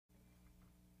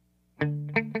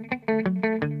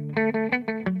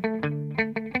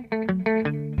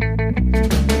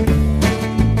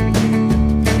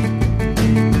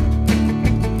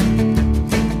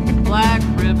Black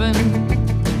ribbon,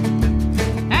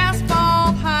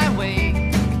 asphalt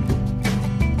highway,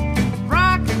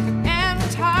 rock and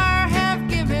tar have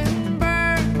given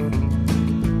birth.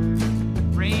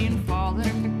 Rain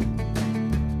falling,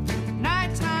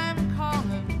 nighttime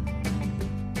calling,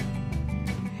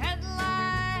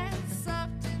 headlights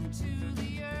sucked into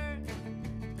the earth.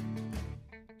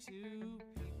 Two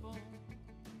people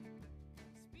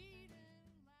speeding.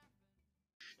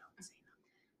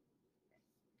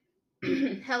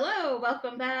 Hello,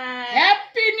 welcome back.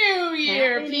 Happy New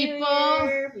Year, Happy New people.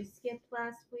 Year. We skipped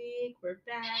last week. We're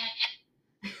back.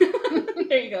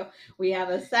 There you go. We have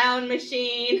a sound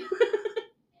machine.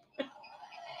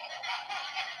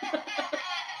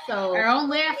 So Our own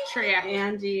laugh track.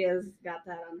 Angie has got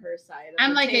that on her side. Of I'm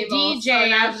the like a table, DJ so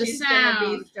now of the she's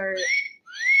gonna be sound.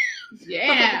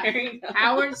 Yeah. There you go.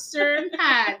 Howard Stern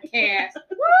podcast.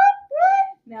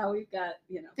 Now we've got,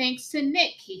 Thanks to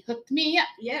Nick. He hooked me up.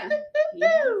 yeah. he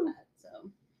has that,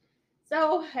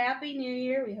 so happy New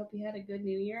Year. We hope you had a good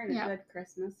New Year and a Yep. good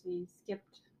Christmas. We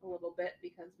skipped a little bit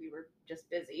because we were just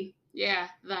busy. Yeah,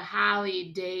 the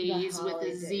holidays The with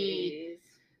a Z. holidays.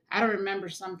 I don't remember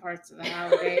some parts of the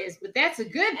holidays, but that's a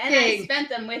good And I thing. spent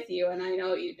them with you, and I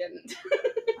know you didn't.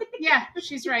 Yeah,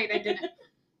 she's right. I didn't.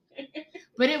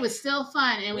 But it was still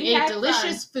fun, and we We ate had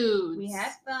delicious foods. We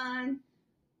had fun.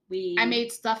 I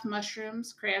made stuffed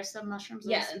mushrooms, crab stuffed mushrooms.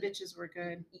 Those Yeah. bitches were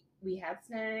good. We had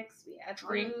snacks. We had food.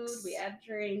 Drinks. We had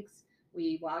drinks.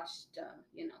 We watched,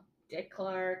 Dick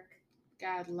Clark.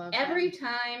 God love Every them.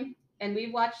 time, and we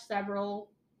watched several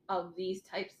of these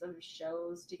types of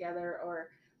shows together or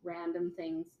random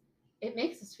things. It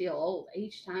makes us feel old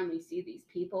each time we see these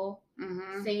people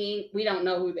Mhm. singing. We don't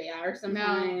know who they are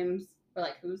sometimes. We're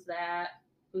like, who's that?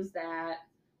 Who's that?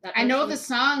 That I know the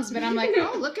person- songs, but I'm like,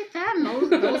 oh, look at them.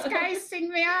 Those guys sing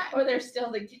that. Or they're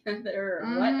still together, or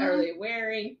what Mhm. are they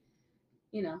wearing?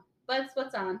 But it's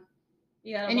what's on.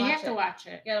 You gotta And you watch have it. to watch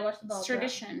it. You gotta watch the ball. It's drop.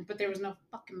 tradition, but there was no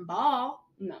fucking ball.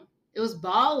 No. It was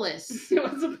ballless. It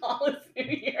was a ballless New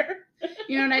Year.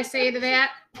 You know what I say to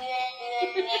that?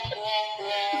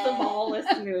 It's a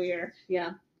ballless New Year.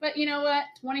 Yeah. But you know what?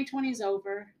 2020 is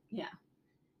over. Yeah.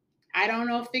 I don't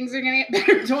know if things are going to get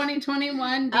better in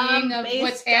 2021 being of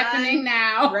what's based on happening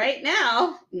now. Right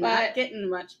now, not But- getting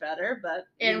much better, but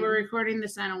And we're recording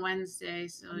this on a Wednesday,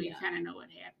 so you Yeah. kind of know what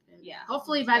happened. Yeah.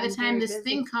 Hopefully by the Been time very this busy.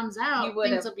 thing comes out, You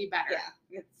would've- things will be better.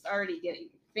 yeah, it's already getting.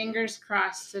 Fingers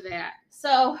crossed to that.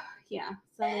 So yeah,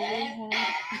 so we had.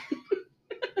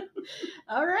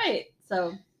 All right,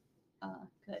 so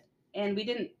good, and we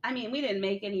didn't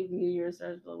make any New Year's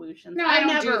resolutions. No, I don't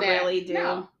never do that. really do.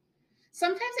 No.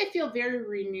 Sometimes I feel very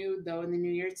renewed though in the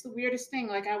new year. It's the weirdest thing.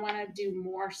 Like I want to do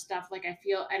more stuff. Like I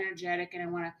feel energetic and I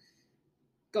want to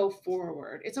go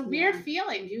forward. It's a weird Yeah.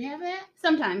 feeling. Do you have that?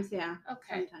 Sometimes, yeah.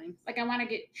 Okay. Sometimes. Like I want to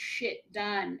get shit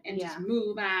done and Yeah. just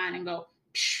move on and go.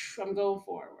 I'm going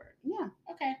forward. Yeah,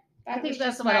 Okay. I That think was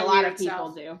that's just what my a lot weird of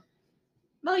people self. do.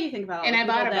 Well, you think about all And the I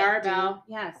bought people a that do- barbell.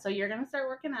 Yeah, so you're gonna start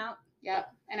working out. Yep.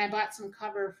 And I bought some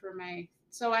cover for my.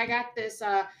 So I got this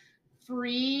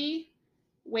free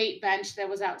weight bench that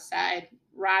was outside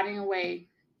rotting away,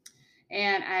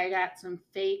 and I got some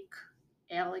fake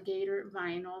alligator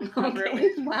vinyl to cover it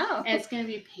with. Wow. And it's gonna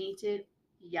be painted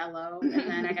yellow, and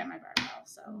then I got my barbell,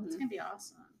 so it's gonna be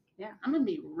awesome. Yeah. I'm gonna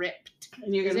be ripped.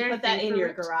 And you're Is gonna there a put that thing in for your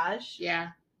ripped? garage. Yeah.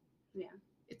 Yeah.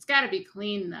 It's got to be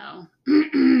clean though.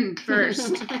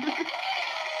 First.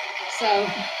 So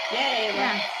Yay!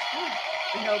 yeah,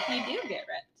 I hope you do get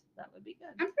ripped. That would be good.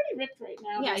 I'm pretty ripped right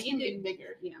now. Yeah, but it's you gonna do. get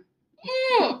bigger. Yeah.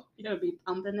 Ooh. You're gonna be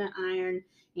pumping the iron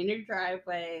in your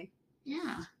driveway.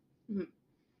 Yeah. So I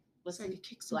Listen, can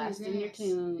kick somebody's blasting your ass.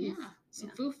 tunes. Yeah. Some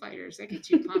Yeah. Foo Fighters. That gets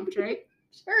you pumped, right?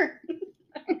 sure.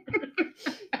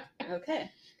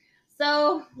 Okay.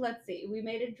 So let's see. We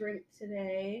made a drink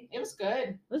today. It was good.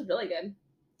 It was really good.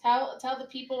 Tell the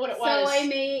people what it So was.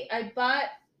 I bought,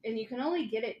 and you can only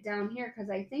get it down here because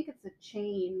I think it's a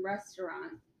chain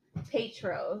restaurant.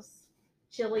 Petros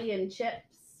chili and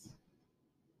chips.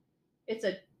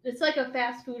 It's like a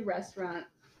fast food restaurant.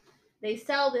 They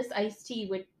sell this iced tea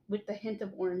with the hint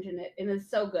of orange in it, and it's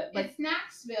so good. Like, It's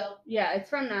Knoxville. yeah, it's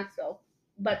from Knoxville,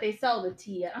 but they sell the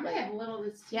tea at I'm like, gonna have a little of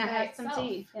this tea. yeah, by have some itself.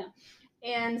 tea. Yeah.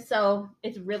 And so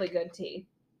it's really good tea.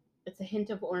 It's a hint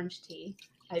of orange tea.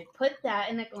 I put that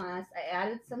in a glass. I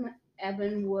added some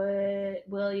Evan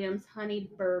Williams honey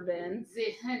bourbon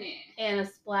The honey. and a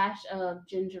splash of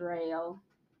ginger ale.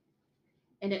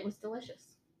 And it was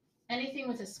delicious. Anything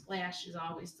with a splash is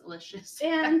always delicious.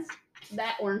 And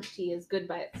that orange tea is good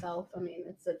by itself. I mean,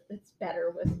 it's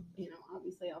better with,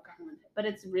 obviously alcohol in it, but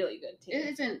it's really good tea.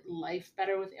 It isn't life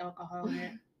better with alcohol in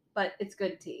it. But it's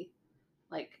good tea.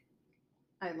 Like,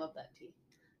 I love that tea.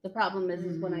 The problem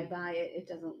is when I buy it, it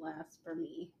doesn't last for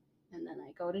me, and then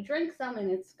I go to drink some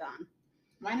and it's gone.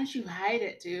 Why don't you hide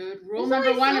it, dude? Rule There's number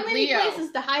only one so of many Leo.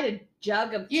 places to hide a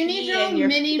jug of tea. You need your in own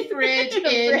mini fridge in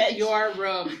the in fridge. your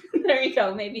room. There you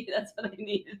go. Maybe that's what I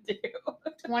need to do.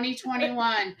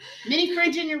 2021. Mini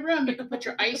fridge in your room. You can put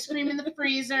your ice cream in the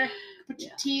freezer. Put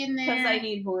your tea in there. Because I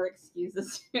need more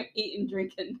excuses to eat and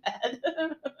drink in bed.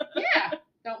 Yeah.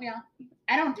 Don't we all?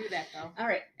 I don't do that though. All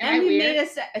right. Am And I we weird?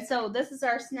 made so this is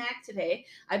our snack today.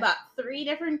 I bought 3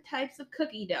 different types of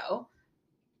cookie dough.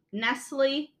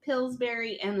 Nestle,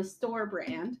 Pillsbury, and the store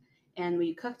brand. And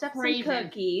we cooked up Craven. some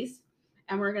cookies.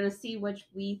 And we're going to see which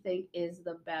we think is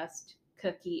the best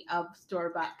cookie of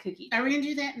store-bought cookie dough. Are we gonna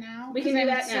do that now? We can 'Cause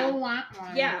do I that so now. want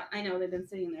one. Yeah, I know. They've been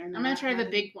sitting there. I'm gonna try the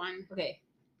big one. Okay.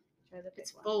 Try the big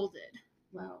It's one. folded.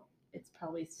 Well, it's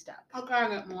probably stuck. I'll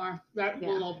grab it more. That's Yeah.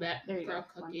 a little bit There you for go. a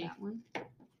cookie. Want that one?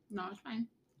 No, it's fine.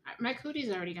 My cootie's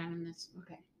already got in this.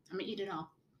 Okay. I'm gonna eat it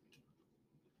all.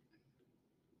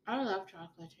 I love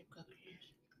chocolate chip cookies.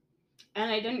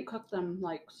 And I didn't cook them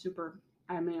like super.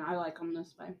 I mean, I like them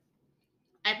this way.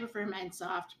 I prefer mine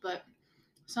soft, but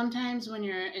sometimes when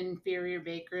you're an inferior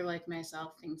baker like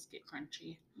myself, things get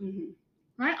crunchy. Mm-hmm.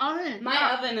 My oven.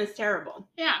 My oven is terrible.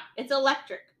 Yeah. It's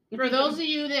electric. If For you those can- of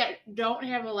you that don't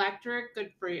have electric,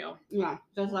 good for you. yeah,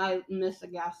 because I miss a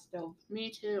gas stove. Me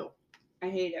too. I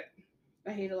hate it.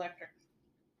 I hate electric.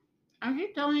 I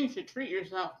keep telling you to treat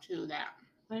yourself to that.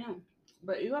 I know,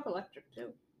 but you have electric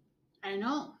too. I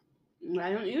know.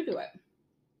 Why don't you do it?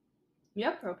 You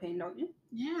have propane, don't you?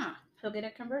 Yeah. So get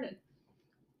it converted.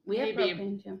 We Maybe. have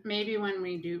propane too. Maybe when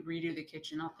we do redo the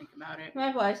kitchen, I'll think about it.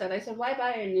 That's what I said. I said, why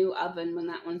buy a new oven when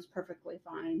that one's perfectly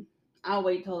fine? I'll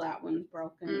wait till that one's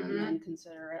broken Mhm. and then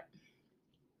consider it.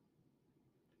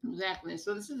 Exactly.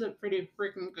 So this is a pretty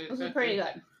freaking good This cookie. is pretty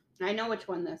good. I know which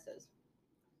one this is.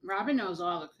 Robin knows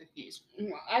all the cookies.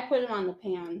 I put them on the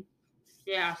pan,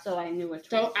 Yeah. so I knew which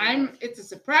So one. it's a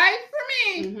surprise for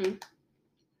me. Mm-hmm.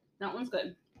 That one's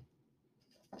good.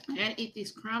 I gotta eat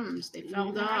these crumbs. They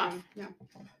fell off. Yeah.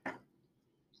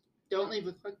 Don't leave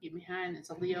a cookie behind. It's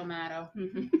a Leo motto.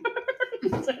 Mm-hmm.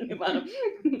 Talking about 'em.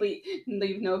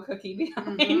 leave no cookie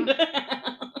behind.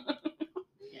 Mm-hmm.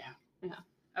 Yeah.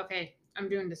 Okay, I'm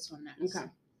doing this one next. Okay.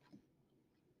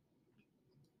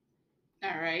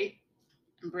 All right.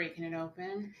 I'm breaking it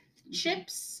open. Mm-hmm.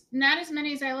 Chips, not as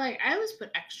many as I like. I always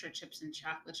put extra chips in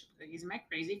chocolate chip cookies. Am I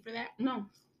crazy for that? No,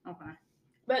 Okay.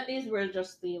 but these were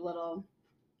just the little,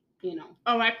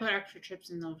 Oh, I put extra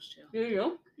chips in those too. Do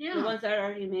you? The Yeah. ones that are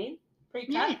already made,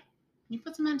 pre-cut. Yeah. You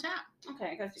put some on top.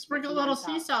 Okay, I guess. you Sprinkle a put some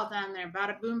little on sea top. salt on there.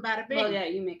 Bada boom, bada bing. Well, yeah,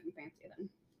 you make them fancy then.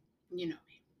 You know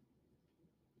me.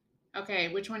 Okay,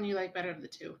 which one do you like better of the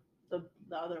two? The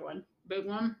other one. Big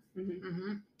one? hmm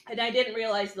Mm-hmm. And I didn't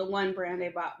realize the one brand I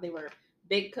bought, they were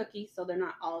big cookies, so they're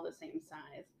not all the same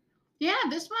size. Yeah,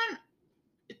 this one,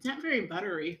 it's not very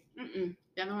buttery. Mm-mm.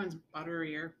 The other one's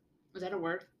butterier. Was that a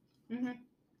word? Mm-hmm.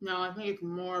 No, I think it's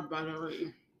more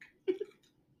buttery.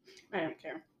 I don't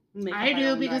care. Make I up my do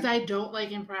own because mind. I don't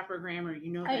like improper grammar.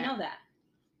 You know that. I know that.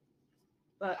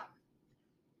 But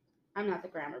I'm not the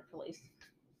grammar police.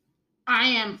 I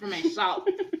am for myself.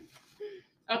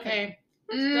 Okay.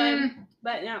 It's Mm, good.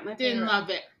 But yeah, my didn't favorite. love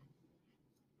it.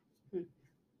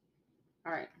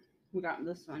 All right, we got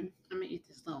this one. I'm going to eat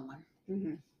this little one.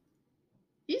 Mm-hmm.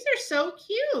 These are so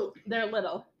cute. They're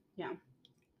little. Yeah.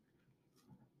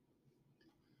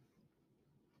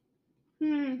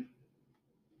 Hmm.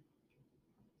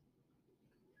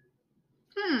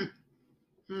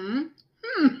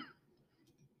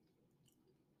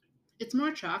 It's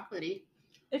more chocolatey.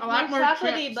 It's A lot more more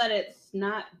chocolatey, chips. but it's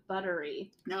not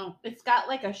buttery. No. It's got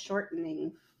like a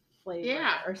shortening flavor.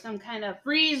 Yeah. Or some kind of.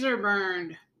 Freezer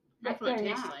burned. That's But what it they're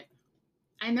tastes not. like.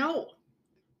 I know.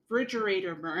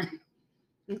 Refrigerator burn.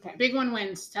 Okay. Big one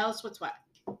wins. Tell us what's what.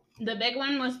 The big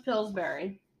one was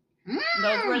Pillsbury.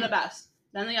 Those were the best.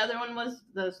 Then the other one was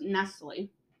the Nestle.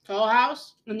 Toll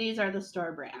House, And these are the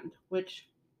store brand, which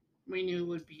we knew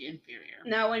would be inferior.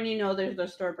 now when you know there's the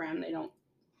store brand, they don't.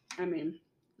 I mean,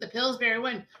 The Pillsbury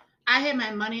one. I had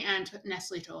my money on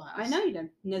Nestle Toll House. I know you did.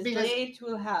 Nestle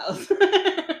Tool House.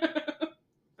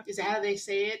 Is that how they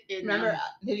say it? In, Remember,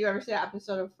 did you ever see that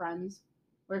episode of Friends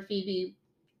where Phoebe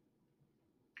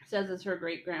says it's her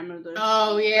great grandmother's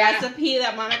Oh, yeah. recipe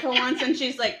that Monica wants, and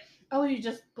she's like, "Oh, you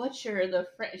just butcher the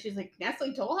French." She's like,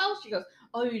 "Nestle Toll House." She goes,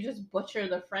 "Oh, you just butcher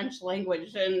the French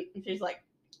language," and she's like,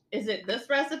 is it this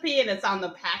recipe? And it's on the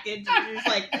package. And you're just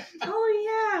like,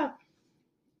 oh yeah.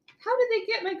 How did they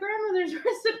get my grandmother's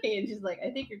recipe? And she's like, I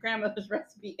think your grandmother's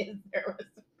recipe is their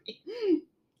recipe.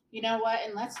 You know what?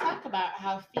 And let's talk about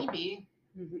how Phoebe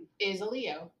Mm-hmm. is a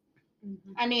Leo.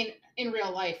 Mm-hmm. I mean, in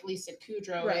real life, Lisa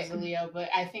Kudrow Right. is a Leo, but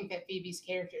I think that Phoebe's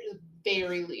character is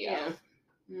very Leo. Yeah.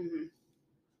 Mm-hmm.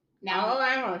 Now, Oh,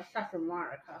 I want to stuff in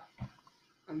Monica.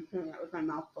 I'm doing that with my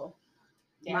mouth full.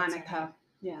 that's Monica.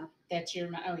 Yeah. That's your.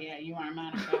 Oh yeah, you are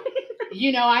Monica.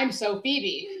 You know, I'm so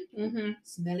Phoebe. Mm-hmm.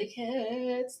 Smelly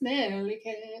cat, smelly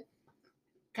cat.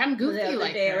 I'm The goofy other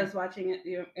like day I her. was watching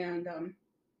it, and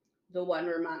the one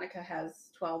where Monica has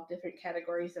 12 different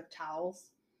categories of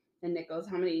towels, and Nick goes,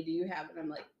 "How many do you have?" And I'm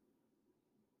like,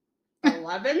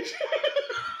 11.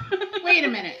 Wait a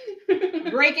minute.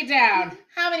 Break it down.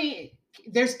 How many?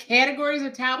 There's categories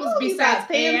of towels Oh, you besides got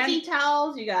fancy hand.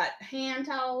 towels, you got hand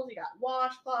towels, you got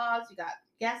washcloths, you got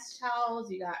guest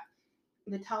towels, you got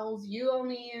the towels you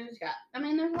only use. You got, I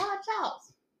mean, there's a lot of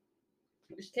towels.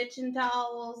 There's kitchen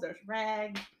towels, there's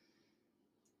rags.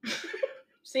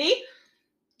 See?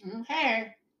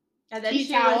 Okay. And then Tea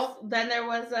she towel. was. Then there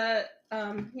was a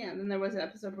Then there was an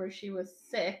episode where she was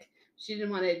sick. She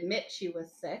didn't want to admit she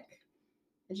was sick,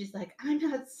 and she's like, "I'm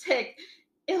not sick.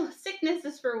 Sickness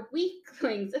is for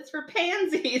weaklings. It's for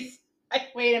pansies."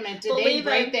 Wait a minute. Did they Believe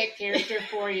write him. that character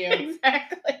for you?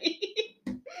 Exactly.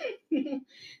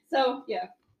 So yeah,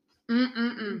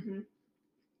 Mm-mm-mm.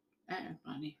 That's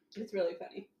funny. it's really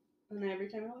funny. And every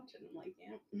time I watch it, I'm like,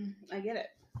 yeah, I get it.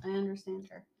 I understand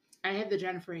her. I had the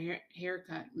Jennifer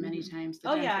haircut many times. The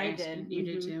Oh yeah, Jennifer I Aniston. did. You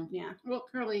did Mhm. too. Yeah, Well,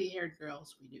 curly-haired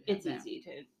girls, we do. Have it's that. easy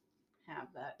to have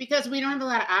that. Because we don't have a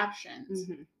lot of options.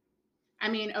 Mhm. I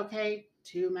mean, okay,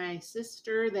 to my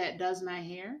sister that does my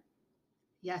hair,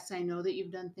 yes, I know that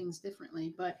you've done things differently,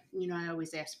 but you know, I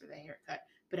always ask for the haircut.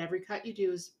 But every cut you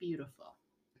do is beautiful.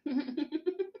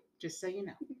 Just so you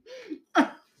know.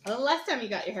 Well, the last time you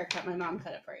got your hair cut, my mom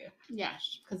cut it for you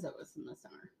Yes, because it was in the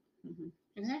summer. Mm-hmm.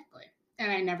 exactly.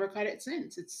 And I never cut it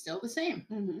since. It's still the same.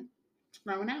 Mm-hmm. It's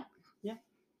growing out.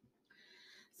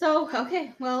 So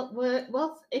okay,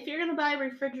 well, if you're gonna buy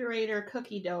refrigerator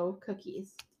cookie dough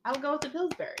cookies, I would go with the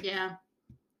Pillsbury. Yeah.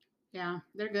 Yeah,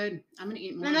 they're good. I'm going to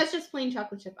eat more. And that's just plain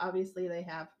chocolate chip. Obviously, they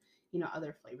have,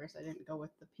 other flavors. I didn't go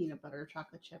with the peanut butter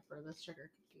chocolate chip or the sugar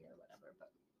cookie or whatever, but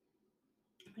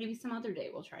maybe some other day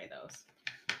we'll try those.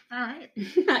 All right.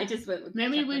 I just went with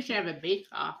Maybe we chocolate should chip. have a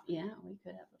bake-off. Yeah, we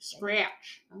could have a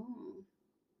Scratch. Oh,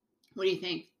 What do you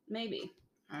think? maybe.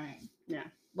 All right.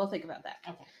 We'll think about that.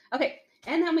 Okay. Okay,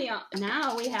 and then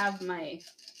now we have my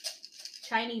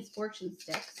Chinese fortune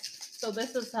sticks. So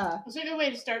this is It's a good way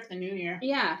to start the new year.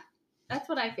 yeah, that's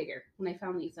what I figured when I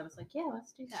found these. I was like, yeah,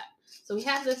 let's do that. So we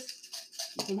have this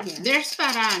in here. They're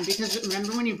spot on because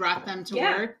remember when you brought them to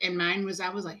Yeah. work and mine was, I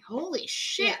was like, holy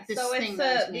shit, Yeah, this so thing it's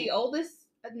knows me. the oldest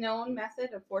known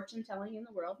method of fortune telling in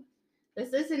the world.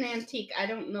 This is an antique. I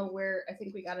don't know where. I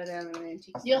think we got it at an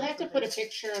antique store. You'll or have to something. put a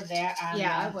picture of that on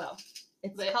Yeah, I will.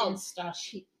 It's the called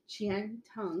Insta. Qian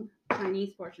Tong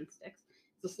Chinese fortune sticks.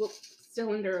 It's this little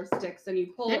cylinder of sticks, and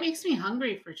you pull. That makes me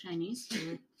hungry for Chinese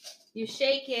food. You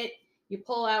shake it. You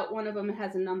pull out one of them. It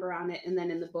has a number on it, and then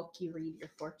in the book you read your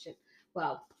fortune.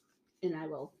 Well, and I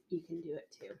will. You can do it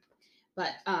too. But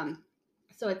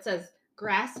so it says,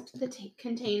 grasp the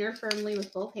container firmly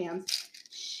with both hands.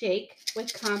 Shake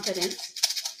with confidence.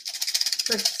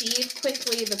 Perceive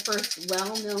quickly the first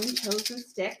well-known chosen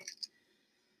stick.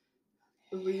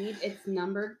 Read its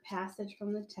numbered passage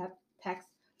from the text.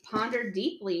 Ponder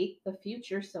deeply the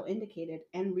future so indicated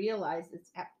and realize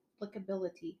its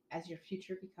applicability as your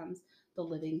future becomes the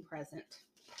living present.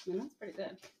 And that's pretty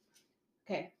good.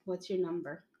 Okay, what's your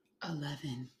number?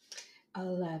 11.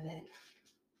 11.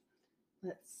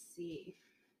 Let's see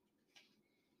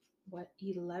what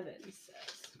 11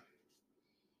 says.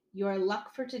 Your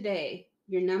luck for today.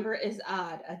 Your number is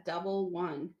odd, a double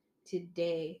 1.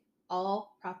 Today,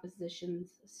 all propositions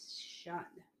shun.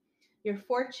 Your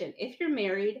fortune. If you're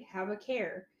married, have a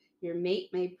care. Your mate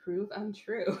may prove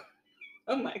untrue.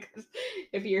 Oh my goodness.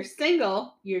 If you're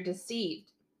single, you're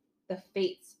deceived. The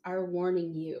fates are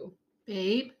warning you.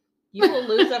 Babe, You will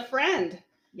lose a friend.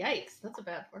 Yikes, that's a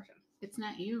bad fortune. it's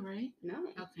not you, right? No.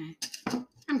 Okay.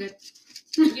 I'm good.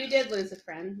 You did lose a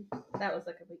friend. That was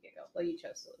like a week ago. Well, you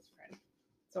chose to lose a friend.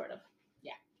 Sort of.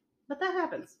 Yeah. But that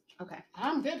happens. Okay.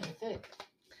 I'm good with it.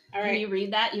 All Can right. you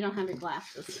read that? You don't have your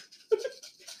glasses.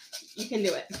 You can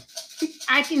do it.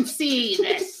 I can see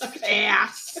this Okay.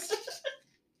 ass.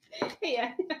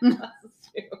 Yeah. Glasses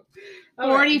too. All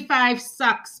right. 45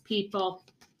 sucks, people.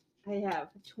 I have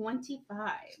 25.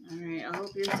 All right. I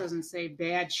hope yours doesn't say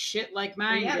bad shit like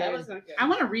mine yeah, did. that was not good. I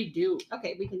want to redo.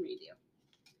 Okay, we can redo.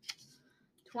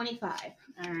 25.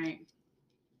 All right.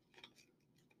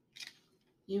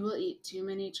 You will eat too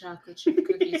many chocolate chip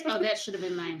cookies. Oh, that should have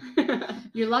been mine.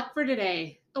 Your luck for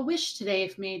today. A wish today,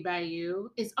 if made by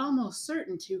you, is almost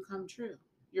certain to come true.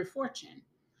 Your fortune.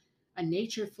 A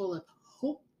nature full of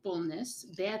hopefulness,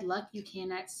 bad luck you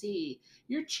cannot see.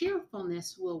 Your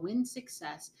cheerfulness will win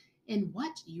success in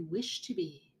what you wish to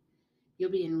be.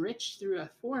 You'll be enriched through a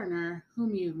foreigner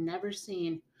whom you've never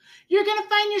seen. You're going to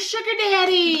find your sugar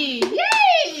daddy!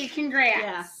 Yay! Congrats!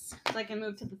 Yeah. So I can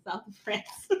move to the south of France.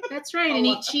 That's right, and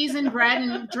eat cheese and bread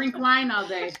and drink wine all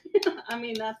day. I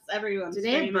mean, that's everyone's Do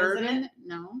they have dream, isn't bourbon? it?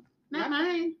 No, not What?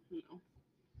 mine. No.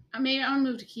 I mean, I'll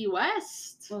move to Key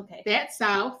West. Okay. That's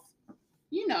south.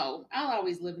 You know, I'll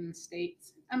always live in the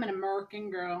States. I'm an American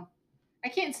girl. I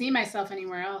can't see myself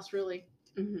anywhere else, really.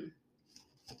 Mm-hmm.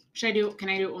 Can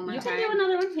I do it one more You time? can do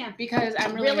another one, yeah. Because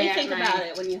I'm really Really mad think at mine. about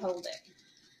it when you hold it.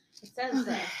 It says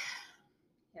that.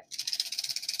 Yep.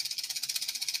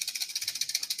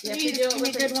 You have to Please, do it give me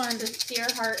with a good a one. sincere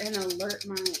heart and alert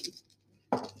mind.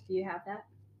 Do you have that?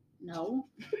 No.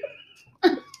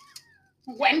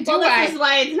 When do Well, I? this is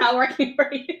why it's not working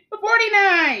for you.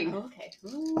 49. Okay.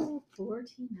 Ooh,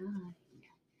 49.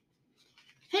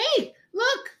 Hey,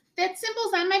 look. That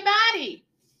symbol's on my body.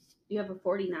 You have a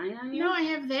 49 on you? No, I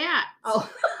have that. Oh.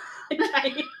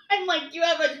 I'm like, you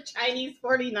have a Chinese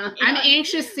 49. I'm on.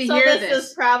 anxious to So hear this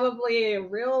is probably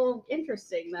real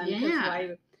interesting then. 'cause Yeah.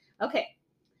 Okay.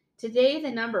 Today, the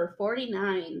number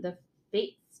 49, the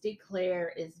fates declare,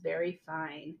 is very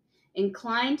fine.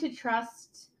 Inclined to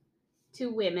trust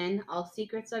to women all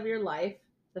secrets of your life,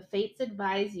 the fates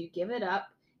advise you give it up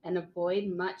and avoid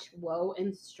much woe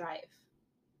and strife.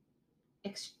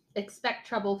 Expect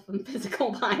trouble from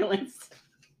physical violence.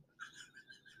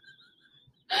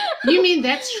 You mean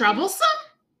that's troublesome?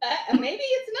 Maybe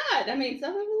it's not. I mean,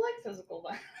 some people like physical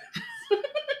violence.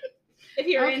 If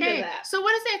you're into that. So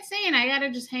what is that saying? I gotta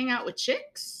just hang out with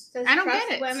chicks? Says, I don't trust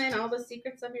get it. women all the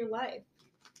secrets of your life.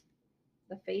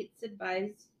 The fates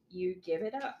advise you give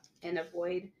it up and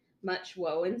avoid much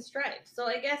woe and strife. So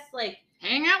I guess like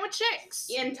Hang out with chicks.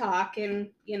 in talk and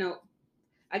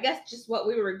I guess just what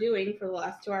we were doing for the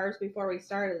last 2 hours before we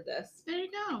started this. There you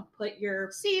go. Put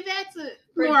your See, that's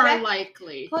Project- more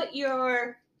likely. put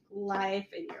your life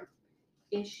and your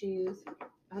issues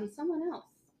on someone else.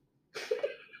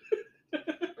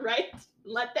 Right?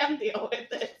 Let them deal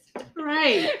with it.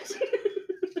 Right.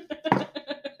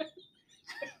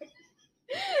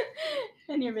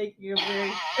 And you're making a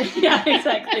very yeah,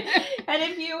 exactly. And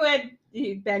if you had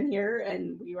been here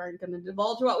and we weren't going to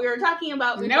divulge what we were talking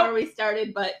about before Nope. we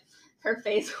started, but her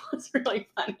face was really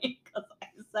funny because I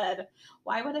said,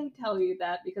 "Why would I tell you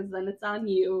that? Because then it's on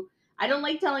you." I don't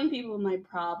like telling people my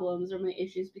problems or my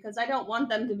issues because I don't want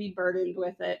them to be burdened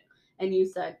with it. And you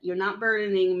said, "You're not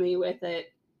burdening me with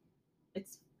it.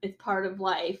 It's part of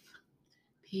life."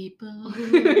 People.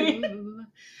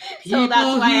 So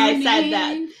that's why I said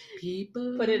that.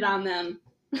 People. Put it on them.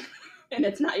 And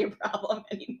it's not your problem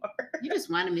anymore. You just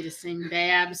wanted me to sing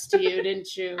Babs to you,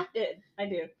 didn't you? I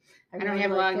do. I don't really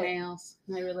have like long it. nails.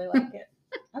 I really like it.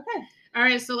 Okay. All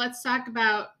right, so let's talk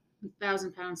about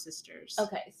 1,000 Pound Sisters.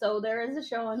 Okay. So there is a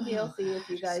show on TLC if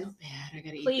you guys So bad. I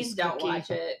gotta eat please this don't cookie. watch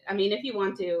it. I mean, if you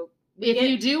want to. If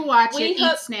you do watch it,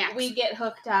 eat snacks. We get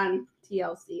hooked on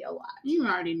TLC a lot. You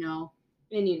already know.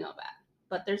 And you know that.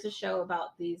 But there's a show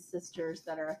about these sisters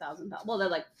that are 1,000 pounds. Well, they're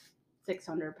like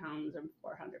 600 pounds or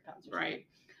 400 pounds. Or Right. something.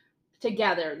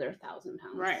 Together, they're 1,000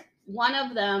 pounds. Right. One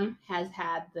of them has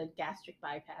had the gastric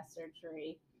bypass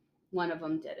surgery. One of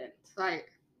them didn't. Right.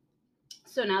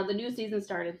 So now the new season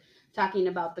started talking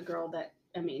about the girl that,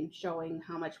 showing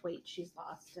how much weight she's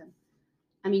lost.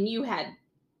 And you had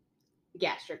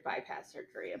gastric bypass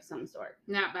surgery of some sort.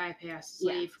 Not bypass.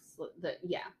 Sleeve.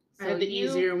 Yeah. I had the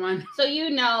easier one. So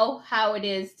you know how it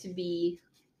is to be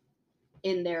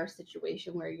in their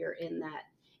situation where you're in that.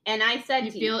 And I said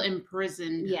You to feel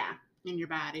imprisoned yeah, in your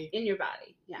body. in your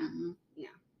body. Yeah. Mhm.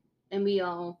 And we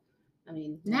all,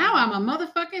 Now I'm a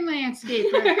motherfucking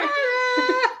landscaper.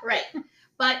 right.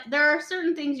 But there are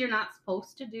certain things you're not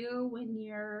supposed to do when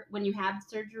you have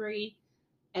surgery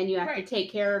and you have Right. to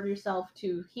take care of yourself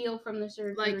to heal from the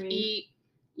surgery. Like eat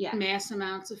yeah. mass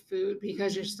amounts of food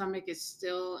because your stomach is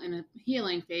still in a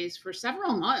healing phase for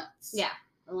several months. Yeah.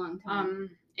 A long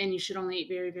time. And you should only eat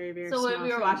very, very, very so small when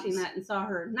we were watching things. that and saw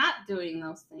her not doing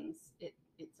those things,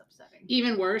 it's upsetting.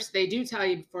 Even worse, they do tell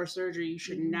you before surgery you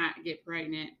should Mhm. not get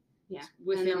pregnant Yeah. And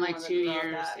within then like one of the 2 girls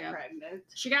years. got Yeah. pregnant.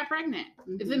 She got pregnant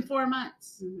Mhm. within 4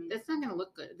 months. Mhm. That's not going to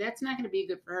look good. That's not going to be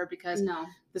good for her because No.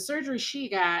 the surgery she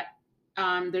got,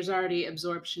 there's already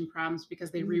absorption problems because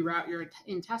they Mhm. reroute your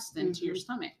intestine to your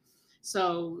stomach.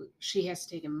 So she has to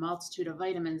take a multitude of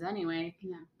vitamins anyway.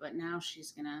 Yeah. But now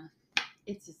she's going to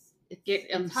It's just, get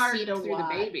it's hard seeped to through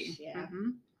watch. the baby. Yeah.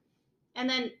 Mhm. And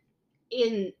then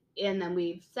and then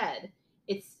we've said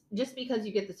it's just because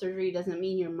you get the surgery doesn't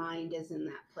mean your mind is in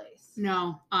that place.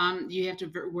 No, you have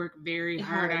to work very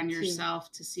hard on Hard to-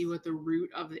 yourself to see what the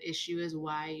root of the issue is,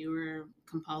 why you're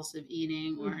compulsive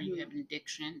eating or you Mhm. have an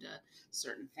addiction to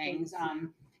certain things.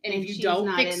 Things, And if you she's don't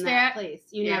not fix in that, place,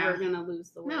 you're yeah. never gonna lose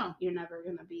the weight. No. You're never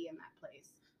gonna be in that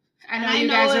place. I And know I you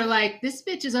know guys if- are like, this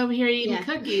bitch is over here eating Yeah.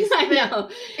 cookies. I but know.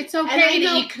 It's And okay I to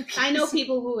know, eat cookies. I know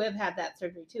people who have had that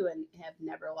surgery too and have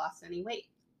never lost any weight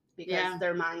because Yeah.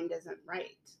 their mind isn't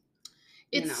right.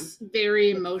 you know. It's very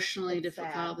It's- emotionally it's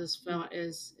difficult sad.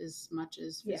 as much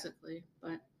as Yeah. physically.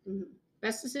 But Mhm.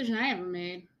 best decision I ever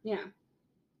made. Yeah.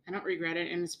 I don't regret it,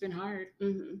 and it's been hard.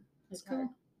 Mm-hmm. It's cool.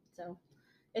 So,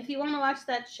 if you want to watch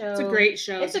that show, It's a great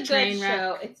show. It's a train good wreck.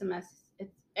 show. It's a mess.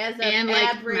 It's as an And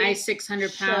like average my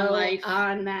 600-pound show life.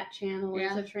 on that channel is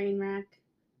Yeah. a train wreck.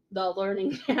 The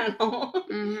learning channel.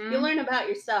 Mhm. You learn about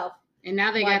yourself. And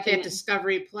now they got watching that it.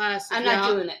 Discovery Plus. I'm If not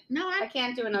y'all- doing it. No, I I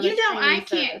can't do another. you know I streaming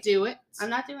can't service. do it. I'm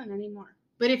not doing it anymore.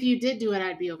 But if you did do it,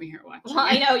 I'd be over here watching. Well,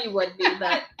 I it. know you would be,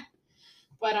 but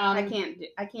But I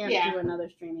can't yeah. do another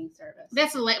streaming service.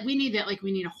 That's we need that. Like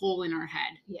we need a hole in our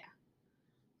head.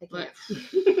 I But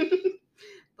can't.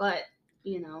 But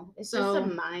it's So-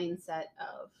 just a mindset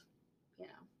of,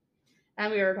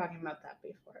 and we were talking about that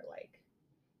before. Like,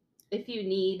 if you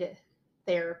need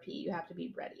therapy, you have to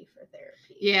be ready for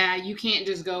therapy. yeah, you can't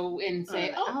just go and say,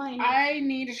 Like, "Oh, I know." I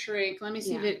need a shrink. Let me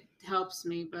see if Yeah. it helps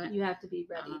me." But You have to be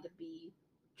ready Uh-huh. to be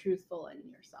truthful in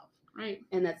yourself. right,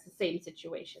 And that's the same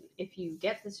situation. If you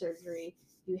get the surgery,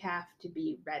 you have to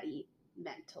be ready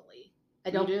mentally. I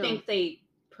don't do. think they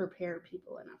prepare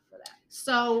people enough for that.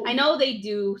 so I know they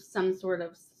do some sort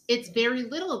of. it's very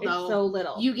little It's though. so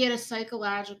little. You get a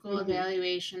psychological Mhm.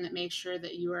 evaluation that makes sure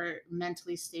that you are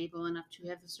mentally stable enough to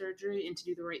have the surgery and to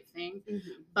do the right thing.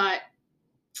 Mhm. But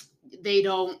they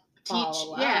don't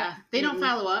Follow teach. Yeah, up. they don't Mhm.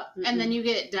 follow up, and then Mhm. you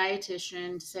get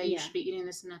dietitian to say you Yeah. should be eating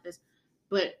this and not this.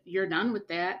 But you're done with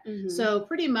that. Mhm. So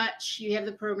pretty much you have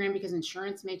the program because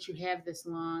insurance makes you have this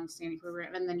long standing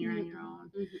program, and then you're on your Mhm.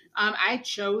 own. Mhm. I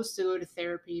chose to go to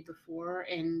therapy before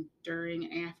and during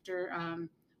and after.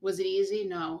 Was it easy?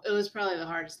 No, it was probably the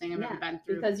hardest thing I've ever been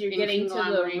through. because you're in getting to the root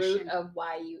conglomeration. of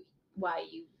why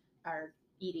you are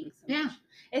eating so Yeah. much.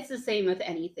 It's the same with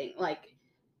anything like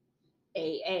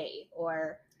AA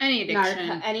or Any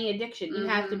addiction, any addiction. You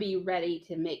have to Mhm. be ready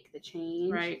to make the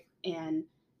change right? and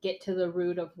get to the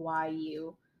root of why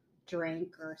you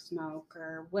drink or smoke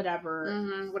or whatever,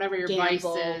 Mhm. Whatever your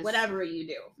gamble, vice is, whatever you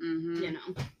do.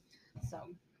 Mhm. So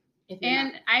if you're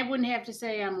And not- I wouldn't have to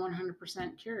say I'm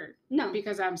 100% cured no,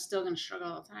 because I'm still going to struggle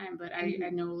all the time. But I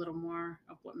Mhm. know a little more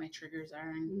of what my triggers are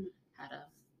and Mhm. how to,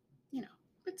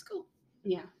 it's cool.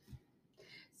 yeah.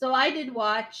 So I did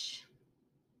watch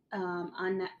on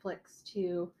Netflix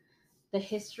too, The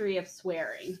History of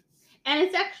Swearing, and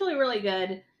it's actually really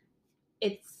good.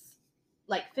 It's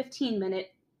like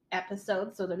 15-minute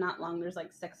episodes, so they're not long. There's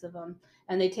like 6 of them,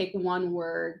 and they take one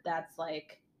word that's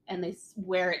like, and they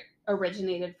where it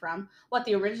originated from, what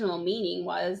the original meaning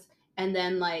was, and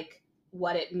then like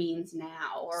what it means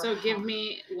now. Or So give how-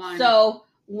 me one. So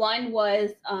one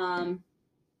was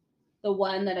the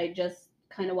one that I just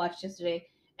kind of watched yesterday,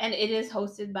 and it is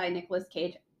hosted by Nicolas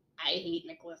Cage. I hate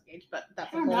Nicolas Cage, but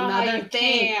that's a whole nother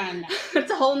thing.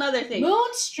 It's a whole nother thing. He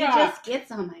Moonstruck. just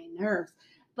gets on my nerves.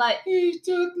 But He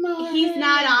took my he's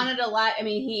not hand. on it a lot. I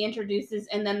mean, he introduces,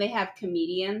 and then they have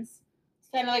comedians. It's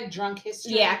kind of like drunk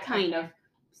history. Yeah, kind of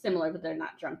similar, but they're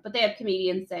not drunk. But they have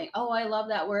comedians saying, "Oh, I love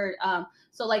that word."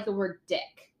 So like the word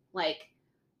 "dick," like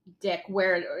 "dick,"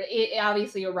 where it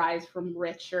obviously arrives from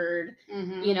Richard,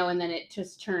 Mhm. and then it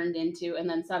just turned into, and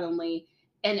then suddenly,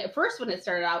 and at first when it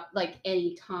started out like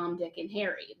any Tom, Dick, and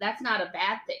Harry, that's not a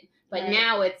bad thing. But Right.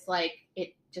 now it's like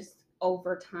it just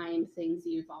over time things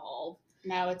evolve.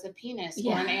 Now it's a penis or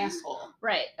Yeah. an asshole.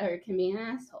 Right, or it can be an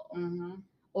asshole, Mm-hmm.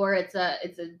 or it's a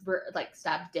like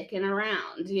stop dicking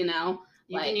around, You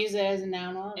like can use it as a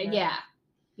noun or a verb. yeah,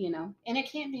 And it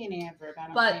can't be an adverb. I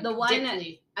don't But think. the one-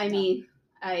 Dickly. I No. mean,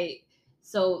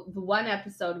 so the one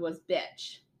episode was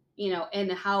bitch,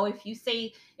 and how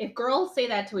if girls say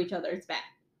that to each other, it's bad.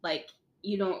 Like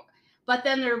you don't. But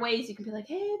then there are ways you can be like,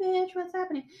 "Hey, bitch, what's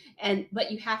happening?"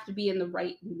 But you have to be in the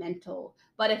right mental.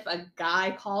 But if a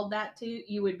guy called that to you,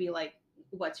 you would be like,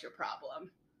 "What's your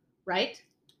problem?" right?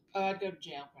 Oh, I'd go to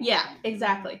jail. Yeah, probably.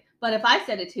 exactly. But if I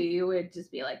said it to you, it would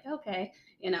just be like, okay,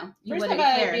 you First wouldn't of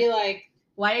all, care. I'd be like,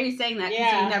 Why are you saying that? Because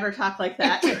Yeah. you never talk like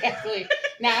that. exactly.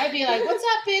 Now I'd be like, "What's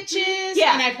up, bitches?"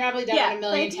 Yeah. And I've probably done it a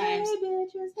million like, times. Hey,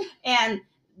 bitches. And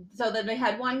so then they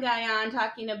had one guy on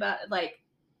talking about, like,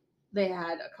 they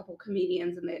had a couple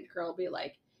comedians, and the girl be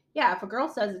like, yeah, if a girl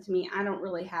says it to me, I don't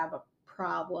really have a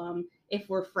problem if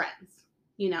we're friends,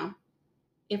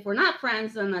 If we're not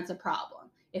friends, then that's a problem.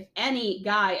 If any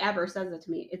guy ever says it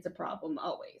to me, it's a problem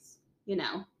always,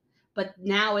 But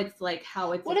now it's like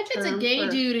how it's What if it's a term gay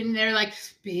for- dude and they're like,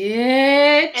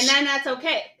 "Bitch," And then that's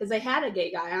okay, because they had a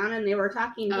gay guy on, and they were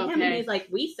talking to him, and Okay. he's like,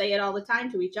 we say it all the time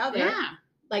to each other. yeah.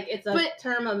 Like, it's a But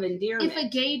term of endearment. If a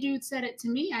gay dude said it to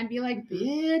me, I'd be like,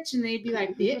 "Bitch," and they'd be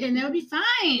like, "Bitch," and that would be fine.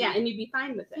 Yeah, and you'd be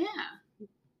fine with it. yeah.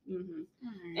 hmm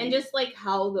Alright. And just like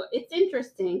how it's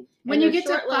interesting. when and you they're get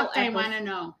to short little fuck, I want to episodes.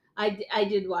 know. I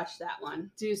did watch that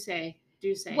one. Do say.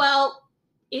 Well,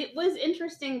 it was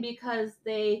interesting because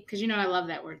they Because I love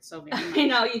that word so very much. I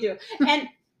know you do.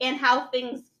 And how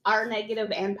things are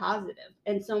negative and positive.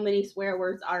 And so many swear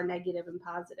words are negative and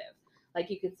positive. Like,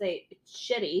 you could say it's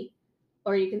shitty,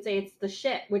 or you can say it's the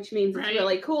shit, which means Right. it's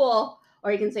really cool,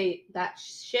 or you can say that's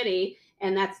shitty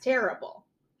and that's terrible.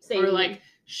 Or Same like, with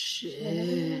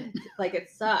shit. like it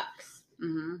sucks.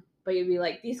 Mm-hmm. But you'd be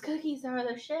like, these cookies are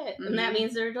the shit, and that Mhm.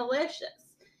 means they're delicious.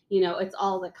 It's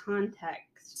all the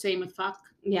context. Same with fuck.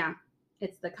 Yeah,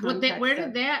 it's the context. Where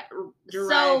did that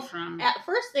derive from? At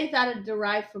first, they thought it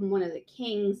derived from one of the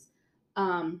kings.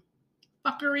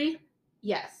 Fuckery.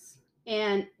 Yes,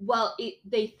 and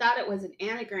they thought it was an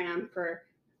anagram for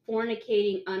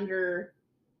fornicating under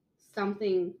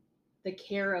something, the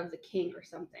care of the king or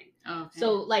something. Oh, okay.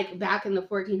 So, like, back in the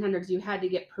 1400s, you had to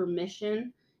get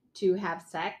permission to have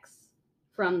sex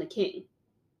from the king.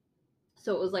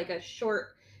 So it was like it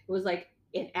was like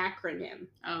an acronym,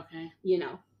 Okay.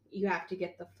 You have to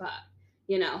get the fuck,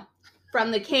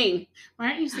 from the king. Why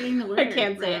aren't you saying the word? I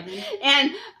can't say Robin? it.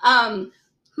 And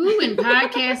Who in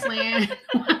podcast land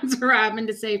wants Robin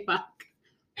to say fuck?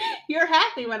 you're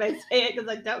happy when I say it because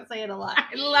I don't say it a lot.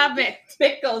 I love it.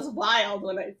 Vic goes wild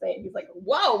when I say it. He's like,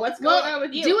 whoa, what's going on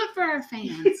with you? Do it for our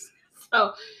fans.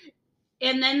 So,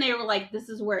 and then they were like, this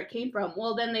is where it came from.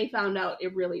 Well, then they found out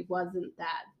it really wasn't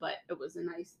that, but it was a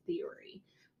nice theory.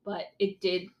 But it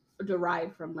did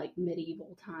derive from like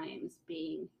medieval times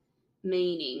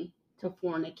meaning to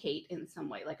fornicate in some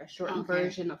way, like a shortened Okay.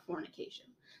 version of fornication.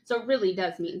 So it really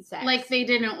does mean sex. Like they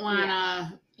didn't want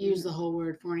to use the whole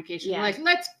word fornication. Yeah. Like,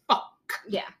 let's fuck.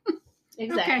 Yeah,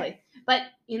 exactly. But,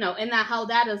 and how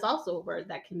that is also a word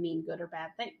that can mean good or bad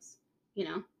things,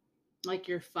 Like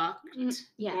you're fucked.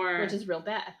 Yeah, Or- which is real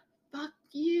bad. Fuck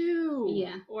you.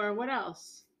 Yeah. Or what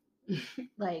else?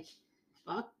 Like,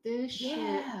 Fuck this shit.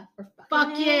 yeah. Or Fuck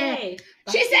fucking yeah. A.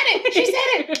 She said it. She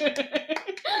said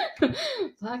it.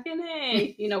 Fucking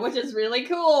A. Which is really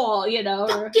cool,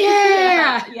 Fuck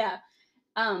yeah. Yeah.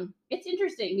 It's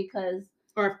interesting because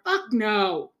Or fuck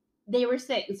no. they were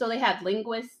saying, so they have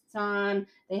linguists on,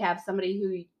 they have somebody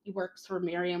who works for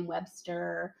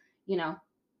Merriam-Webster,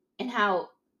 and how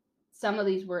some of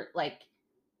these were like,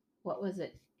 what was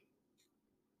it?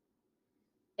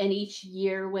 And each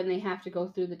year when they have to go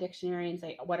through the dictionary and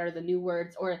say, what are the new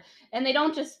words? And they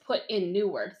don't just put in new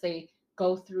words, they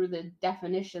go through the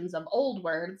definitions of old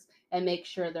words and make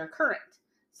sure they're current.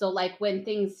 So like when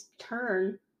things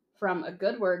turn from a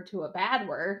good word to a bad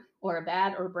word, or a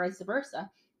bad or vice versa,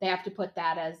 they have to put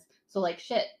that as, so like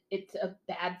shit, it's a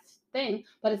bad thing,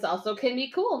 but it's also can be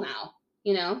cool now,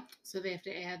 So they have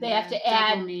to add. They have to double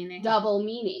add meaning. double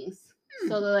meanings.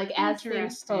 So they're like, as things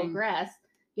Interesting. progress,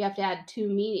 you have to add two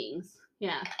meanings.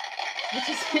 Yeah. Which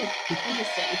is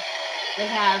interesting. They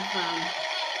have,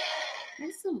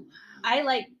 That's so loud. I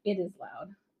like, it is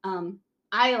loud.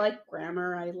 I like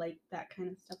grammar. I like that kind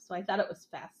of stuff. So I thought it was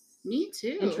fast. Me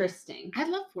too. Interesting. I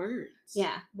love words.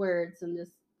 Yeah. Words and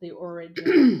just the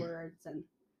origin of words. And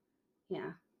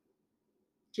yeah.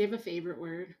 Do you have a favorite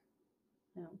word?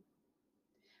 No.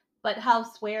 But how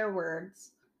swear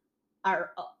words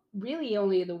are really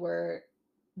only the word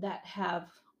that have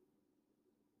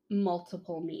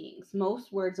multiple meanings.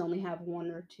 Most words only have one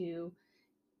or two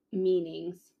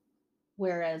meanings,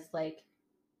 whereas like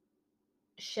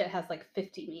shit has like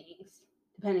 50 meanings,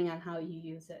 depending on how you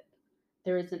use it.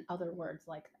 There isn't other words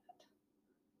like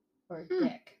that. Or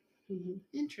dick. Mm-hmm.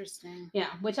 Interesting. Yeah,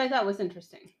 which I thought was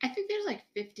interesting. I think there's like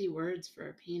 50 words for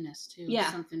a penis too.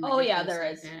 Yeah. Something Oh, yeah, ridiculous there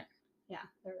like is. that. Yeah,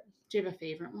 there is. Do you have a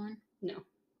favorite one? No.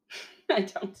 I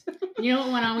don't. You know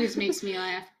what one always makes me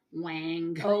laugh?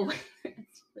 Wang. Oh,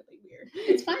 it's really weird.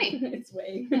 It's funny. It's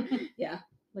way. Yeah,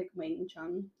 like Wang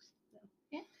Chung.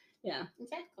 Yeah. Yeah.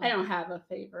 Exactly. I don't have a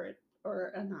favorite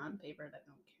or a non-favorite. I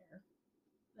don't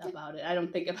care about it. I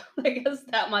don't think about it, I guess,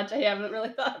 that much. I haven't really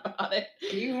thought about it.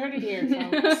 You heard it here,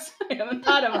 folks. I haven't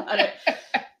thought about it.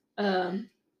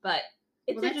 But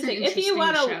it's Well, that's an interesting. If you interesting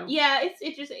want to, show. yeah, it's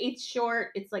interesting. It's short.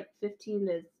 It's like 15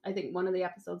 to, I think one of the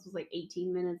episodes was like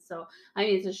 18 minutes. So, I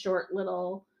mean, it's a short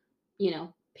little,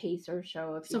 pacer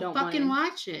show. If you So don't fucking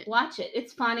want watch it. watch it.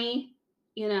 It's funny,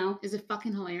 Is it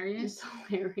fucking hilarious? It's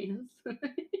hilarious.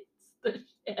 It's the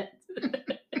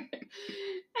shit.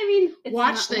 I mean, it's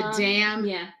Watch not the long. damn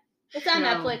Yeah, it's on show.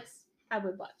 Netflix. I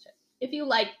would watch it if you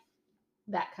like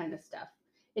that kind of stuff.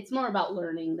 It's more about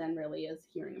learning than really is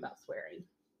hearing about swearing.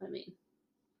 I mean,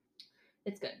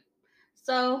 it's good.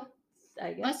 So,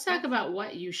 I guess Let's talk about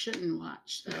what you shouldn't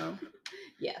watch, though.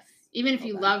 yes. Even if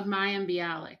you Hold on. love Mayim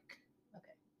Bialik.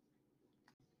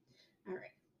 All right. All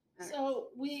right. So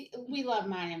we love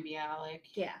Mayim Bialik.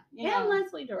 Yeah, You and know.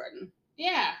 Leslie Jordan.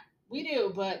 Yeah, we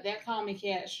do. But that Call Me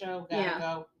Cat show gotta Yeah.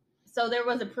 go. So there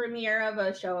was a premiere of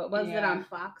a show. Was it Yeah. on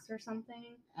Fox or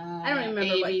something? I don't even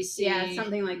remember ABC. what. Yeah,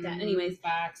 something like that. Anyways,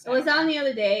 Fox. it was on the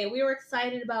other day. We were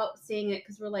excited about seeing it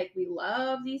because we're like, we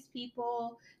love these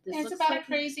people. This It's looks about like a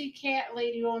crazy cat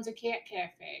lady who owns a cat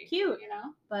cafe. Cute. You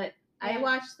know. But I Yeah.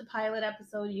 watched the pilot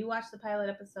episode. You watched the pilot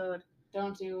episode.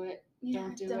 Don't do it. Yeah,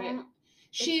 Don't do it.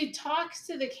 She talks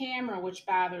to the camera, which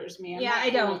bothers me. I'm Yeah, not I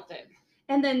cool don't. with it.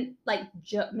 And then like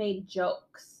made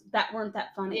jokes that weren't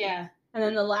that funny. Yeah. And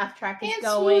then the laugh track is And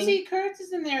going. Swoozie Kurtz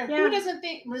is in there. Yeah. Who doesn't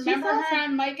think? Remember her awesome.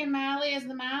 on Mike and Molly as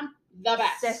the mom? The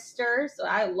best. Sisters. So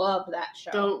I love that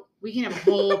show. We can have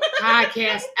a whole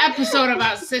podcast episode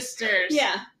about sisters.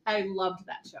 Yeah, I loved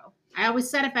that show. I always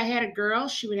said if I had a girl,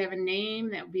 she would have a name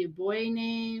that would be a boy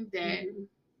name that Mhm.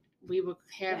 we would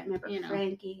Yeah, have. remember You know.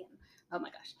 Frankie? And, oh my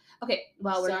gosh. Okay,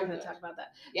 well, we're So not going good. to talk about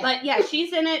that. Yeah. But yeah,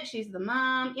 she's in it. She's the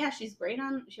mom. Yeah, she was great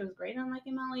on Mike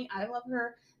and Molly. I love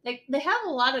her. They have a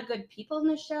lot of good people in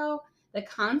the show. The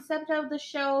concept of the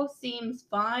show seems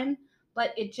fun,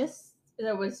 but it just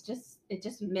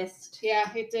missed.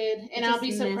 Yeah, it did. And It I'll just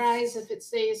be surprised missed. if it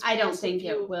stays. I don't past a think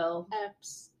few it will.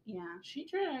 Eps. Yeah, She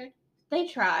tried. they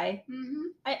try.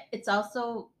 Mm-hmm. It's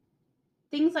also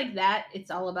things like that.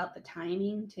 It's all about the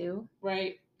timing too.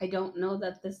 Right. I don't know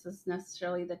that this is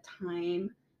necessarily the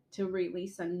time to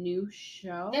release a new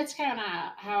show. That's kind of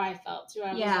how I felt too.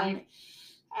 I Yeah. was like,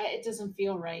 it doesn't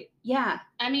feel right. Yeah,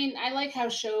 I mean, I like how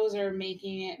shows are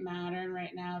making it modern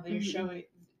right now. They're Mhm. showing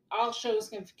all shows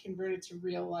have converted to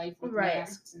real life with Right.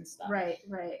 masks and stuff, right,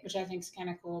 which I think is kind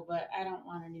of cool. But I don't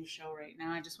want a new show right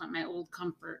now. I just want my old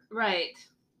comfort, right.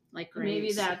 like Maybe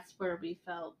Graves. that's where we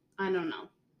felt. I don't know.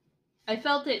 I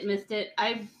felt it, missed it.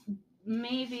 I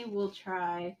maybe will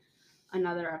try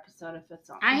another episode if it's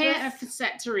on. I Just- have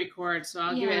set to record, so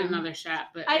I'll give Yeah. it another shot.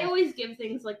 But I always give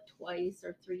things like twice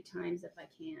or 3 times if I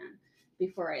can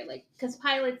before I because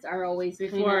pilots are always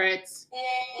before kinda, it's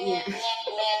yeah.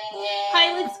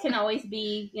 Pilots can always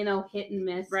be, hit and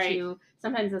miss Right. too.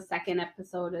 Sometimes the second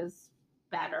episode is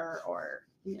better or,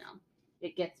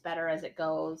 it gets better as it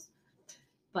goes.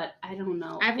 But I don't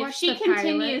know. I've If watched she the pilot.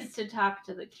 continues to talk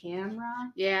to the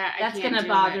camera, yeah, that's going gonna to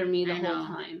bother me the I whole know.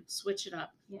 time. Switch it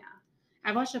up. Yeah.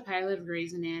 I've watched a pilot of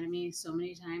Grey's Anatomy so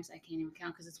many times I can't even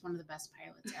count because it's one of the best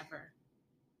pilots ever.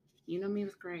 You know me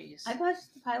with Grey's. I've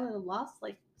watched the pilot of Lost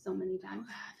like so many Oh times.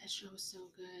 God, that show is so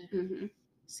good. Mm-hmm.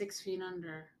 6 Feet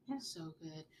Under. Yeah. So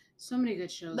good. So many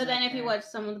good shows. But then out if you there. watch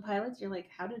some of the pilots, you're like,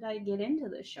 how did I get into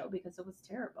this show? Because it was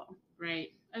terrible.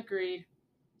 Right. Agreed.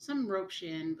 Some ropes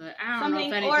you in, but I don't Something-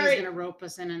 know if or anything's it- going to rope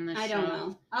us in this I show. don't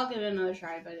know. I'll give it another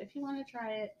try, but if you want to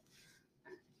try it,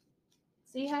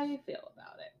 see how you feel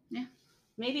about it. Yeah.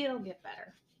 Maybe it'll get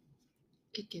better.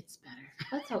 It gets better.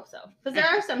 Let's hope so. Because there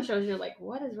are some shows you're like,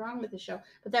 what is wrong with the show?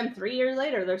 But then 3 years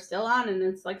later, they're still on and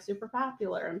it's like super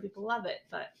popular and people love it.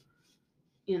 But,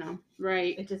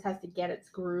 Right. it just has to get its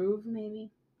groove,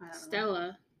 maybe. I don't know.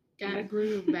 Stella got a Mhm.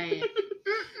 groove bad.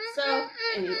 So,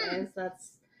 anyways,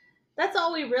 that's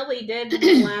all we really did in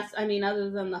the last. I mean, other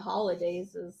than the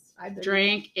holidays, is I've been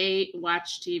Drank, ate,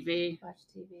 watched TV. watch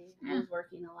TV. I Yeah. was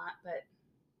working a lot, but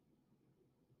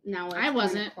now it's I kinda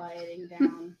wasn't. quieting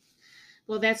down.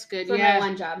 Well, that's good. For my Yeah.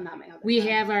 one job, not my other. We job.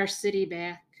 have our city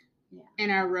back Yeah.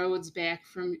 and our roads back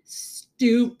from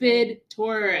stupid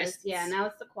tourists. Yeah, now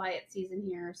it's the quiet season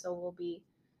here, so we'll be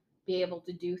able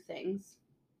to do things.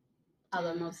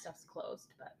 Although Yeah. most stuff's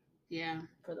closed, but Yeah.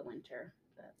 for the winter.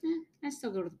 But I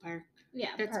still go to the park.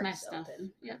 yeah, That's my park's stuff.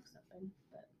 Open. Yep. Park's open,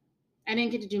 but I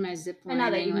didn't get to do my zip and now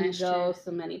that lining you can last go year.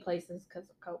 so many places because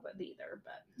of COVID either,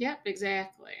 but. Yep,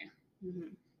 exactly.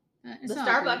 Mhm. It's The all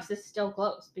Starbucks good. is still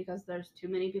closed because there's too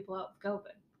many people out with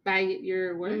COVID. By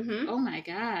your work. Mhm. Oh my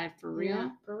God, for real?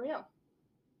 Yeah, for real.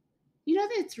 You know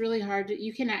that it's really hard to,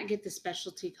 you cannot get the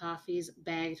specialty coffees,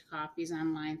 bagged coffees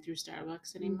online through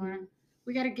Starbucks anymore. Mhm.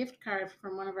 We got a gift card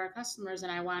from one of our customers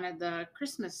and I wanted the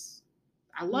Christmas.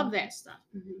 I love Mhm. that stuff.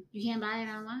 Mhm. You can't buy it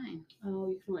online. Oh,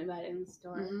 you can only buy it in the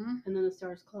store, hmm and then the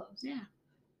store's closed. Yeah.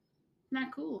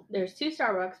 Not cool. There's 2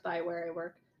 Starbucks by where I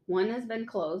work. One has been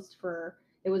closed for.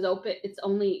 It was open.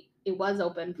 It was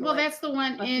open for Well, like that's the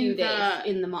one a in few days the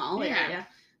in the mall yeah. area,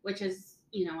 which is,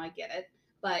 I get it.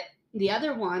 But the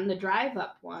other one, the drive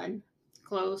up one,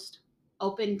 closed.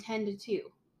 open 10 to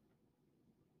 2.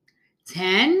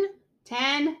 10?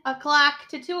 10 o'clock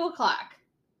to 2 o'clock.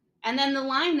 And then the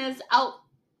line is out,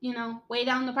 way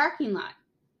down the parking lot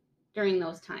during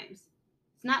those times.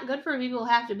 It's not good for people who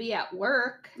have to be at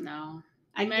work. No.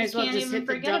 I Might as well can't just even hit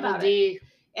the forget double about it. D.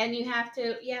 And you have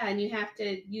to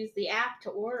use the app to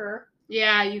order.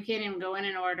 Yeah, you can't even go in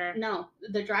and order. No,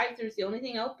 the drive-thru is the only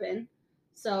thing open.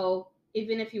 So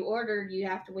even if you ordered, you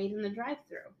have to wait in the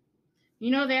drive-thru. You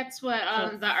know, that's what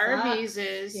So it the Arby's sucks.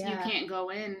 is. You Yeah. can't go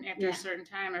in after Yeah. a certain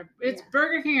time. Or it's Yeah.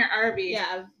 Burger King or Arby's.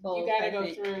 Yeah, both. gotta I go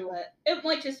think, through.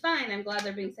 which is fine. I'm glad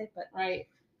they're being safe, but Right.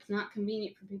 it's not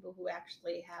convenient for people who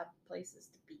actually have places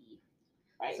to be.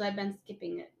 Right. So I've been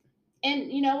skipping it.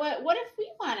 And you know what? What if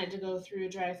we wanted to go through a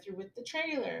drive-through with the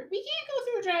trailer? We can't go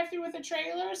through a drive-through with a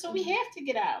trailer, so we have to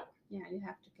get out. Yeah, you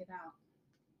have to get out.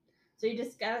 So you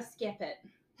just gotta skip it.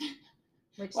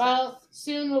 Which Well, sucks.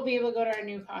 soon we'll be able to go to our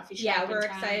new coffee shop. Yeah, in we're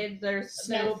town. excited. There's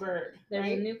Snowbird. There's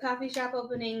right? a new coffee shop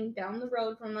opening down the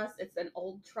road from us. It's an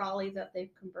old trolley that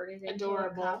they've converted into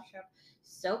Adorable. a coffee shop.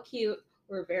 So cute.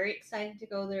 We're very excited to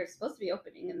go there. It's supposed to be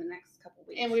opening in the next couple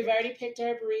weeks. And we've already picked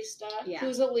our barista, Yeah.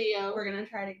 who's a Leo. We're gonna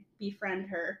try to befriend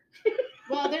her.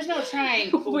 Well, there's no trying.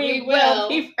 But we we will will.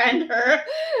 befriend her.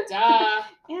 Duh.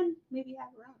 And maybe have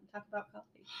her on and talk about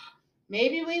coffee.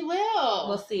 Maybe we will.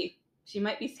 We'll see. She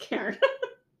might be scared.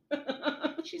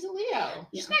 She's a Leo.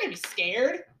 She's Yeah. not gonna be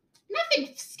scared.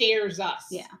 Nothing scares us.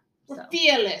 Yeah. We're So.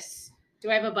 fearless. Do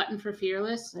I have a button for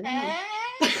fearless? I don't know.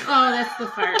 Oh, that's the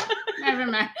fart. Never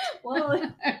mind.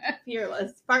 Well,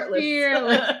 fearless, fartless.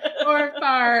 Fearless. Or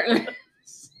fartless.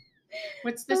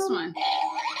 What's this one?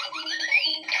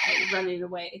 Like running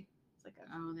away. It's like a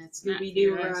Oh, that's not Scooby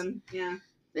Doo fearless. run. Yeah.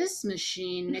 This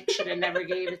machine, Nick should have never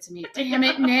gave it to me. Damn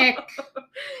it, Nick.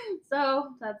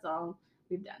 So that's all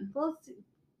we've done.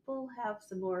 We'll have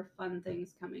some more fun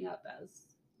things coming up as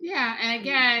Yeah, and the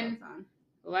again, week goes on.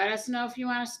 let us know if you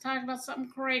want us to talk about something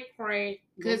cray-cray.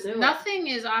 Because We'll do it. nothing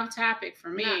is off topic for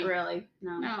me. Not really.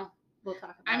 No. No. We'll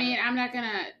talk about I mean, it. I'm not going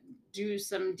to do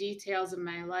some details of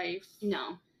my life.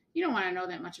 No. You don't want to know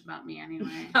that much about me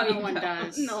anyway. No, No you one don't.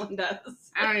 does. No one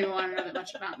does. I don't even want to know that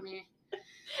much about me.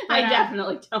 I But,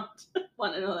 definitely don't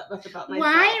want to know that much about myself.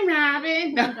 Why,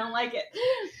 Robin? I don't like it.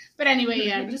 But anyway,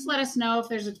 yeah, just let us know if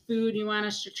there's a food you want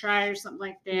us to try or something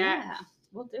like that. Yeah,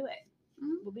 we'll do it.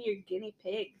 Mhm. We'll be your guinea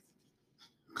pigs.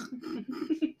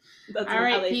 That's All how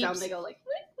right, they peeps. sound. They go like,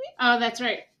 Oh, that's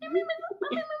right. all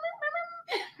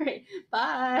right,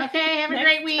 bye. Okay, have a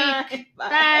great Next week. time. Bye.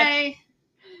 Bye.